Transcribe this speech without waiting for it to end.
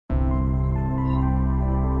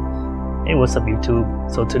Hey, what's up YouTube?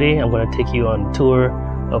 So today I'm going to take you on a tour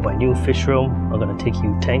of my new fish room. I'm going to take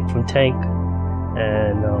you tank from tank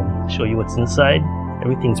and show you what's inside.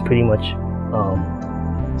 Everything's pretty much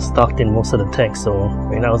stocked in most of the tanks, so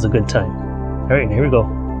right now is a good time. Alright, here we go.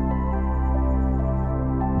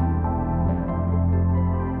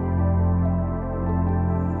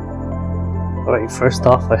 Alright, first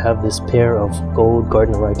off I have this pair of gold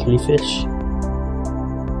garden variety killifish.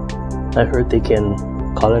 I heard they can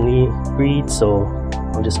colony breed, so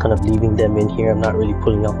I'm just kind of leaving them in here. I'm not really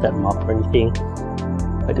pulling out that mop or anything.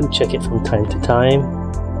 I do check it from time to time,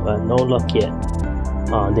 but no luck yet.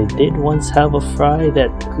 They did once have a fry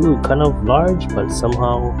that grew kind of large, but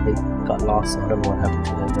somehow they got lost. I don't know what happened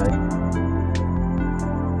to that guy.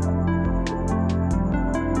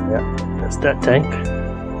 Yeah, that's that tank.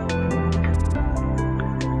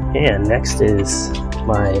 And next is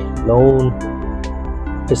my lone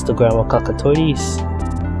histogramma cockatoides.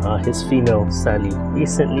 His female sadly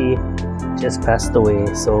recently just passed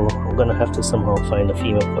away, so I'm gonna have to somehow find a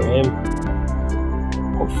female for him.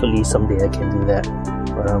 Hopefully someday I can do that.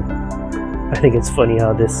 I think it's funny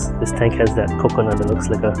how this tank has that coconut that looks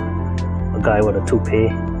like a guy with a toupee,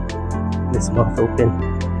 his mouth open.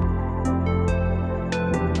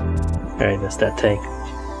 Alright, that's that tank.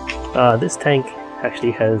 This tank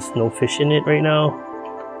actually has no fish in it right now.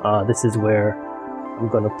 This is where I'm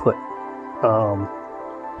gonna put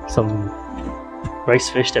some rice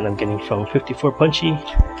fish that I'm getting from 54 Punchy.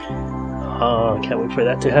 Can't wait for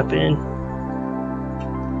that to happen.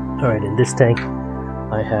 Alright, in this tank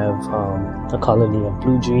I have a colony of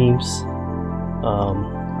blue dreams.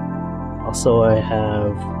 Also I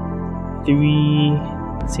have three,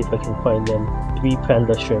 let's see if I can find them, 3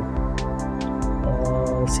 panda shrimp.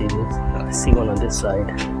 Let's see, I see one on this side.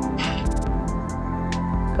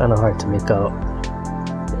 Kinda hard to make out.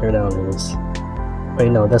 There that one is. Right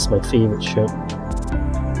now that's my favorite shrimp.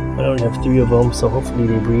 I only have 3 of them, so hopefully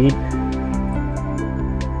they breed.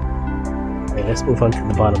 Alright, let's move on to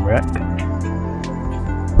the bottom rack.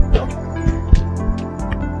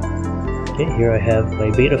 Okay, here I have my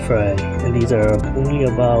beta fry, and these are only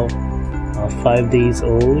about 5 days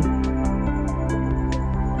old.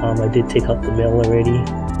 I did take out the male already,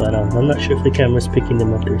 but I'm not sure if the camera's picking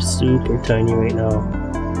them up. They're super tiny right now.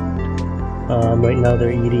 Right now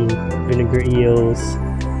they're eating vinegar eels,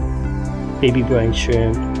 baby brine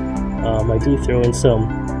shrimp. I do throw in some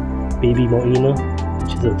baby moina,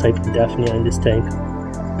 which is a type of daphnia in this tank.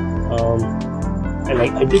 And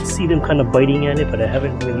I did see them kind of biting at it, but I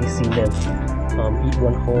haven't really seen them eat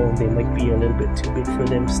one whole. They might be a little bit too big for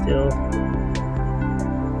them still.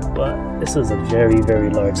 But this is a very, very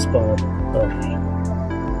large spawn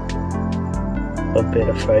of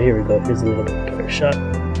beta fry. Here we go. Here's a little bit better shot.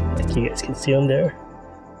 Like you guys can see them there.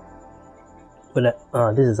 But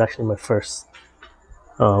this is actually my first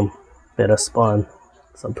beta spawn,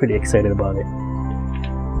 so I'm pretty excited about it.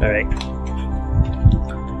 Alright,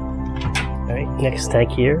 next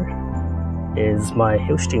tank here is my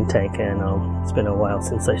Hillstream tank, and it's been a while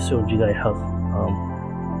since I showed you guys how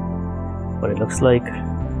what it looks like.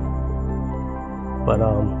 But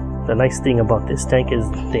the nice thing about this tank is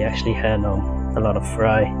they actually had a lot of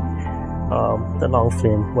fry. The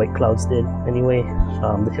longfin white clouds did anyway.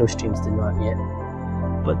 The Hillstreams did not yet,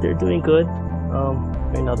 but they're doing good.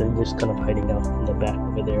 Right now they're just kind of hiding out in the back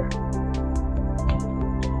over there.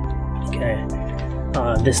 Okay,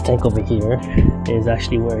 this tank over here is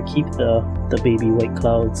actually where I keep the baby white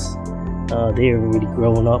clouds. They are really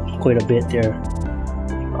grown up quite a bit. They're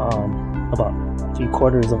about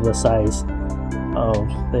 3/4 of the size of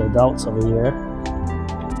the adults over here.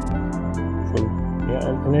 So yeah,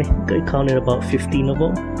 and I think I counted about 15 of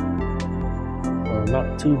them.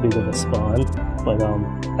 Not too big of a spawn, but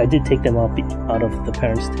I did take them out of the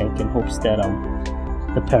parents' tank in hopes that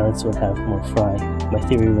the parents would have more fry. My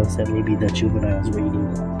theory was that maybe the juveniles were eating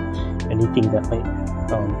anything that might,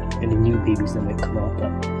 any new babies that might come out,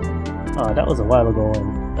 but that was a while ago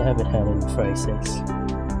and I haven't had any fry since.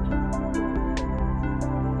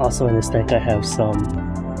 Also in this tank I have some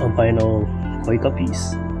albino koi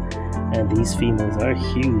guppies, and these females are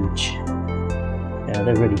huge. Yeah,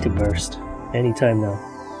 they're ready to burst anytime now.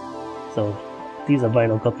 So these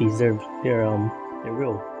albino guppies, they're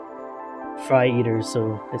real fry eaters,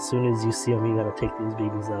 so as soon as you see them you gotta take these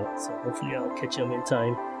babies out. So hopefully I'll catch them in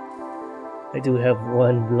time. I do have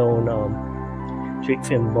one lone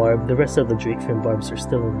drakefin barb. The rest of the drakefin barbs are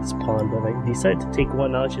still in this pond, but I decided to take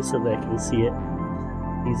one out just so that I can see it.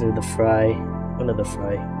 These are the fry, one of the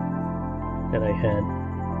fry that I had.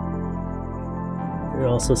 There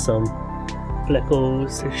are also some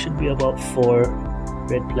plecos. There should be about 4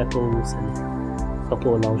 red plecos and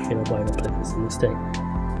couple of longfin albino plecos in this tank.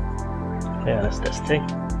 Yeah, that's this thing.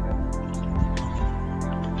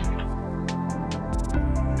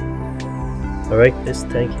 Alright, this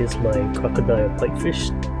tank is my crocodile pipefish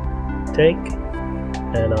tank,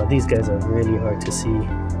 and these guys are really hard to see.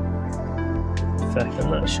 In fact,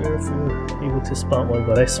 I'm not sure if you're able to spot one,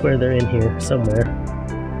 but I swear they're in here somewhere.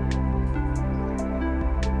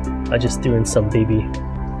 I just threw in some baby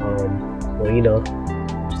moina,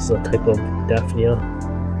 which is a type of Daphnia,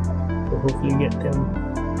 so hopefully get them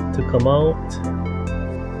to come out.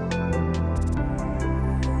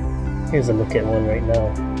 Here's a look at one right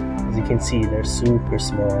now. As you can see, they're super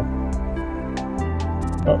small.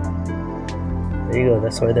 Oh, there you go,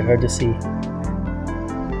 that's why they're hard to see.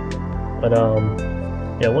 But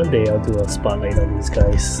yeah, one day I'll do a spotlight on these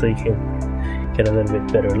guys so you can get a little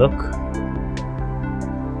bit better look.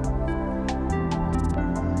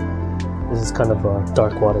 This is kind of a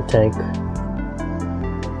dark water tank.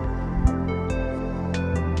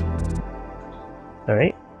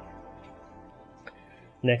 Alright.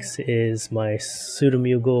 Next is my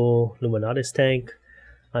Pseudomugo luminatus tank.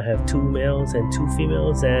 I have 2 males and 2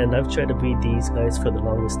 females, and I've tried to breed these guys for the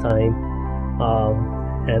longest time.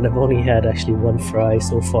 And I've only had actually 1 fry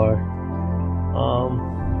so far.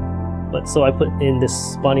 But so I put in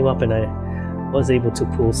this spawning mop and I was able to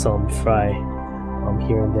pull some fry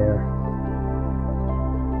here and there.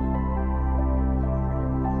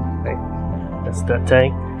 Right, that's that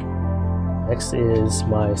tank. Next is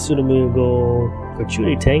my Pseudomugo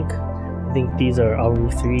Gertrude tank. I think these are Aru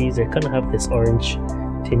 3s. They kind of have this orange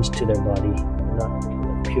tinge to their body, not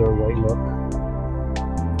a pure white look.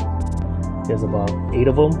 There's about 8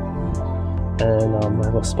 of them, and I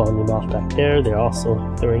have a spawning off back there. They're also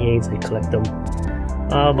throwing eggs. I collect them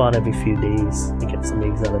about every few days to get some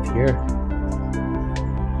eggs out of here.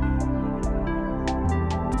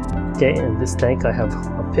 Okay, in this tank I have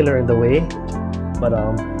a pillar in the way, but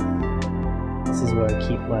this is where I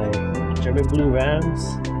keep my German blue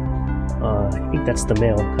rams. I think that's the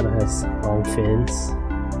male, kind of has long fins.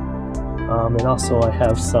 And also I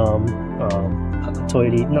have some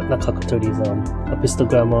Cacatoides, not Cacatoides,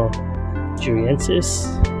 Apistogramma juriensis.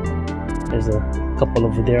 There's a couple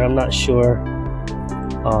over there. I'm not sure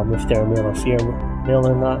if they're male or female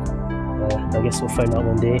or not. I guess we'll find out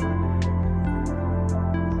one day.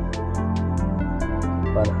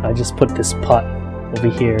 But I just put this pot over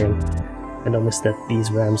here, and I noticed that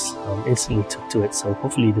these rams instantly took to it, so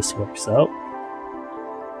hopefully this works out.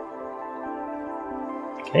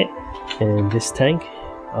 Okay, in this tank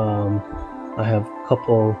I have a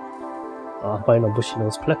couple albino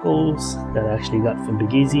bushy-nosed plecos that I actually got from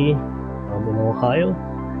Big Easy in Ohio,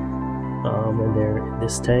 and they're in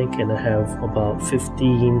this tank, and I have about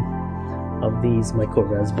 15 of these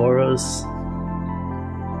Mycorrhizboras,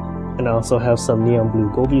 and I also have some neon blue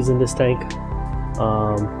gobies in this tank.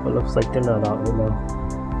 But looks like they're not out right now,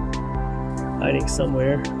 hiding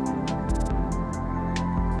somewhere.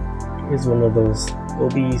 Here's one of those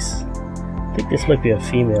gobies. I think this might be a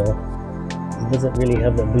female. It doesn't really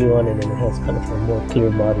have that blue on it, and it has kind of a more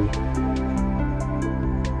clear body.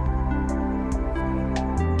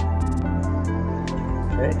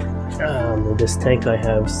 Okay. In this tank I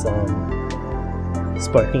have some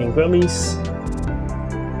sparkling grummies.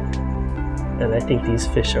 And I think these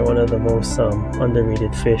fish are one of the most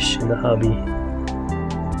underrated fish in the hobby,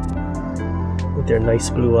 with their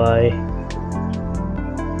nice blue eye.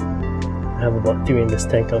 I have about 3 in this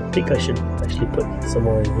tank. I think I should actually put some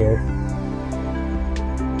more in here.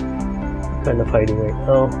 Kind of hiding right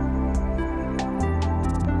now.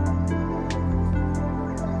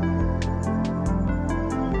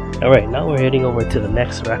 Alright, now we're heading over to the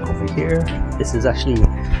next rack over here. This is actually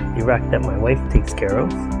the rack that my wife takes care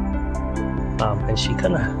of. And she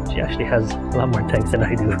actually has a lot more tanks than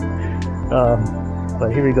I do.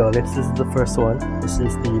 But here we go. This is the first one. This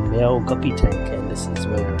is the male guppy tank, and this is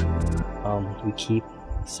where we keep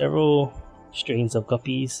several strains of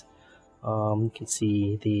guppies. You can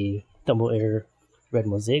see the double air red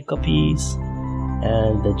mosaic guppies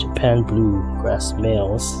and the Japan blue grass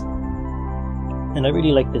males. And I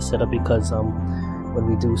really like this setup because when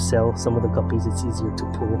we do sell some of the guppies, it's easier to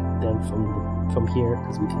pull them from here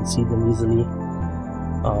because we can see them easily.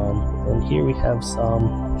 And here we have some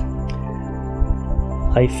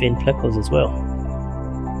high fin plecos as well.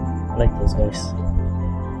 I like those guys.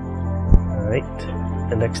 Alright,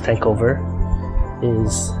 the next tank over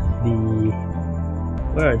is the...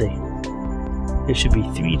 where are they? There should be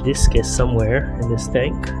 3 discus somewhere in this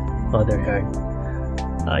tank. Oh, they're here.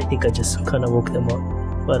 I think I just kind of woke them up.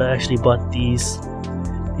 But I actually bought these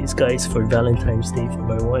guys for Valentine's Day for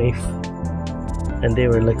my wife. and they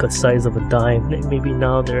were like a size of a dime. Maybe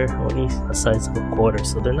now they're only a size of a quarter,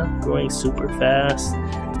 so they're not growing super fast.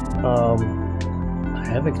 I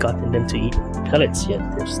haven't gotten them to eat pellets yet.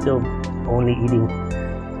 They're still only eating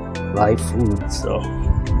live food, so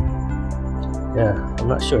yeah, I'm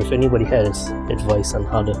not sure if anybody has advice on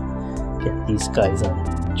how to get these guys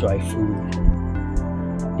on dry food.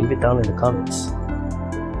 Leave it down in the comments.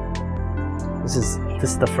 This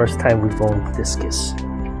is the first time we've owned Discus.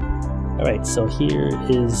 Alright, so here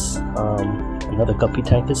is another guppy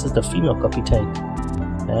tank. This is the female guppy tank,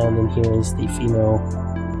 and then here is the female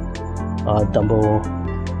Dumbo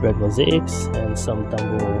red mosaics and some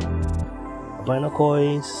Dumbo albino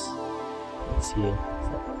kois. Let's see,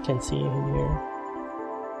 I can see in here.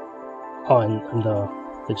 Oh, and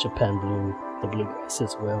the Japan blue, the bluegrass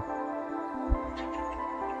as well.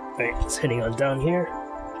 Alright, it's heading on down here.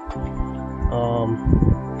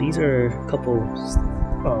 These are a couple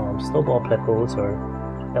snowball plecos or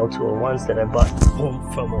L201s that I bought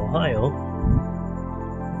home from Ohio,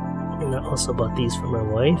 and I also bought these for my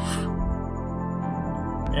wife.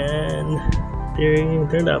 And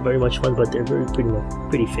they're not very much fun, but they're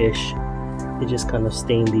pretty fish. They just kind of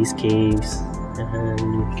stay in these caves, and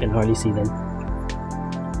you can hardly see them.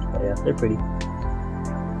 But yeah, they're pretty.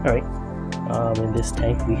 All right. In this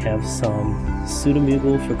tank we have some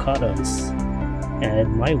Pseudomugal fricatas,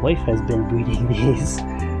 and my wife has been breeding these.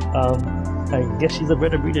 I guess she's a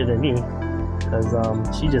better breeder than me, because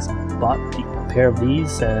she just bought a pair of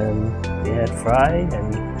these, and they had fry,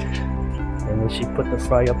 and when she put the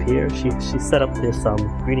fry up here, she set up this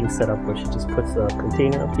breeding setup where she just puts a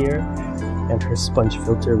container up here, and her sponge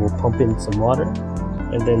filter will pump in some water,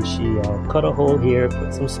 and then she cut a hole here,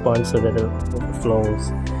 put some sponge so that it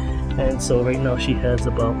overflows. And so right now she has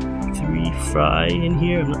about 3 fry in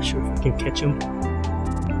here. I'm not sure if I can catch them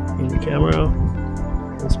in the camera.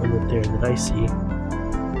 This one right there that I see.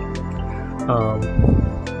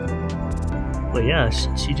 But yeah,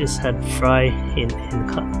 she just had fry in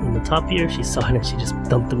the top here. She saw it and she just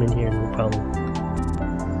dumped them in here, no problem.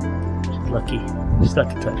 She's lucky. She's got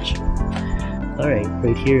to touch. Alright,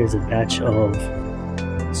 right here is a batch of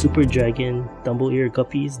Super Dragon Dumbo Ear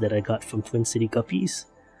Guppies that I got from Twin City Guppies.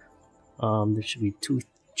 There should be 2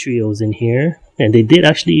 trios in here, and they did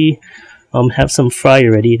actually have some fry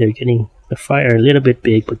already. They're getting the fry are a little bit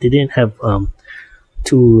big, but they didn't have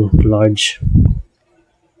too large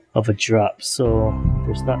of a drop, so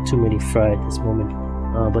there's not too many fry at this moment.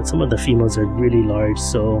 But some of the females are really large,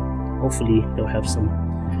 so hopefully they'll have some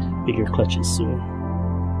bigger clutches soon.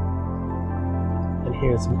 And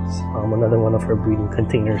here's another one of her breeding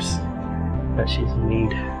containers that she's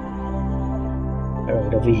made.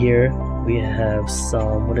 Alright, over here we have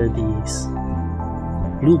some, what are these?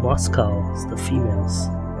 Blue Moscows, the females.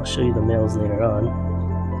 I'll show you the males later on.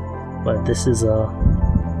 But this is a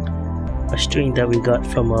strain that we got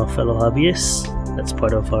from a fellow hobbyist. That's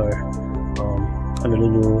part of our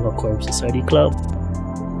Honolulu Aquarium Society Club.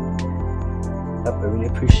 I really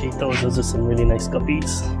appreciate those. Those are some really nice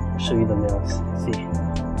guppies. I'll show you the males. Let's see.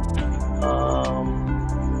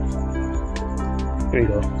 Here you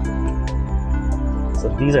go. So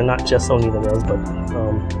these are not just only the males, but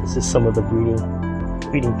this is some of the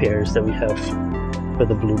breeding pairs that we have for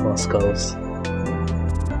the Blue Moscows.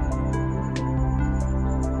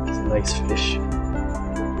 It's a nice fish.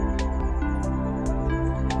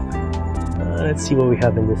 Let's see what we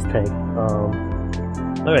have in this tank.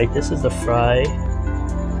 Alright, this is the fry.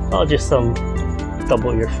 Oh, just some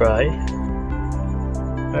double ear fry.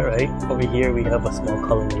 Alright, over here we have a small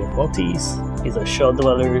colony of multis. These are shell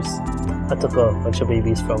dwellers. I took a bunch of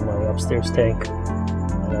babies from my upstairs tank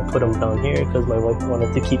and I put them down here because my wife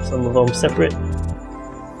wanted to keep some of them separate.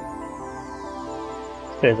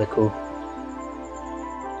 These guys are cool.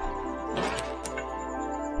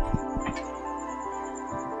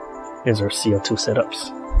 Here's our CO2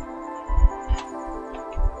 setups.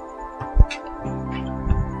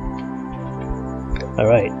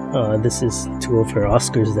 Alright, this is 2 of her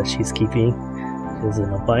Oscars that she's keeping. There's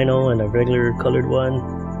an albino and a regular colored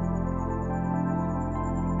one.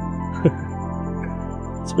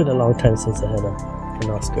 It's been a long time since I had an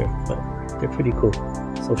Oscar, but they're pretty cool,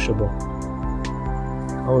 sociable.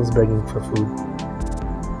 Always begging for food.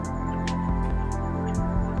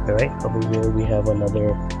 Alright, over here we have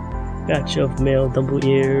another batch of male Dumbo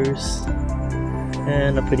ears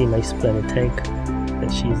and a pretty nice planet tank that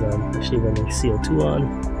she's actually running CO2 on.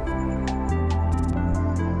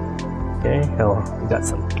 Okay, we got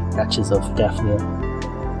some batches of Daphnia.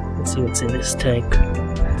 Let's see what's in this tank.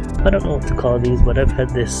 I don't know what to call these, but I've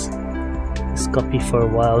had this guppy for a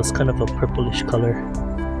while. It's kind of a purplish color.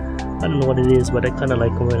 I don't know what it is, but I kind of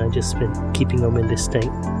like them when I just been keeping them in this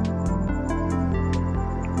tank.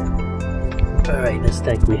 Alright, this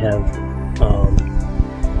tank we have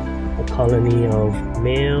a colony of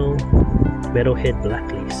male meadowhead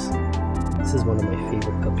blackleys. This is one of my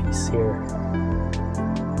favorite guppies here.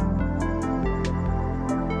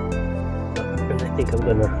 And I think I'm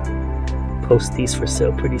gonna post these for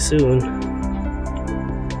sale pretty soon.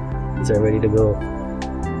 These are ready to go.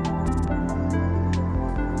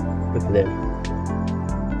 Look at them.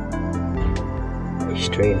 Nice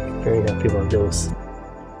strain. Very happy about those.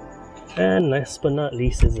 And last but not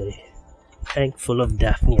least is a tank full of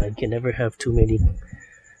Daphnia. You can never have too many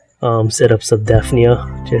setups of Daphnia,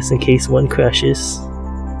 just in case one crashes.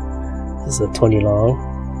 This is a 20 long.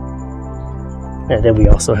 And then we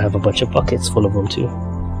also have a bunch of buckets full of them too.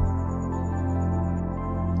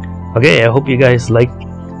 Okay, I hope you guys liked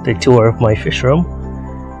the tour of my fish room.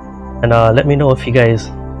 And let me know if you guys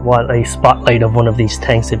want a spotlight of one of these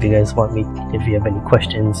tanks, if you guys want me, if you have any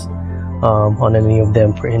questions on any of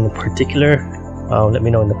them in particular. Let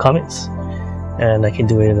me know in the comments and I can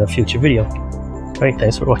do it in a future video. Alright,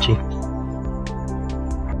 thanks for watching.